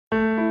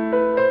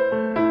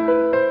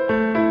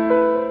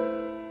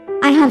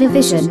have a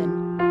vision.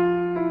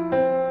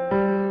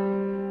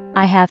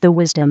 I have the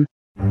wisdom.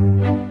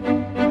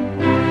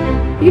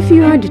 If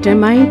you are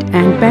determined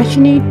and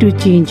passionate to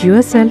change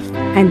yourself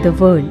and the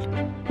world,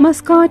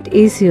 Mascot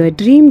is your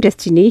dream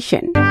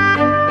destination.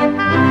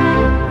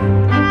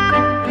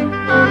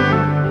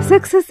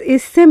 Success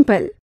is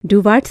simple.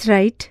 Do what's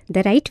right,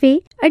 the right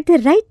way, at the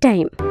right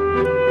time.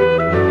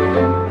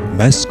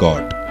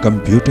 Mascot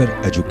Computer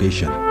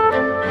Education.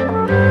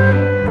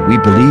 We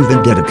believe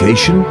in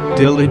dedication,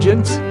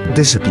 diligence,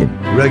 discipline,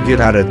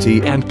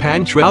 regularity, and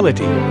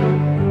punctuality.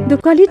 The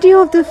quality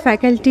of the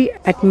faculty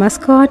at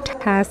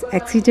Mascot has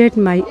exceeded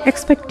my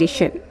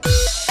expectation.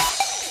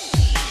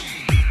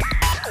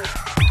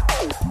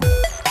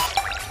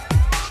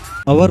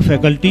 Our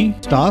faculty,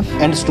 staff,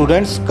 and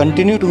students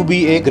continue to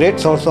be a great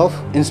source of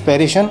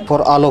inspiration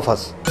for all of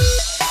us.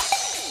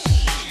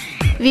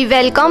 We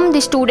welcome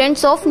the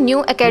students of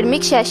new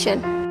academic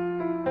session.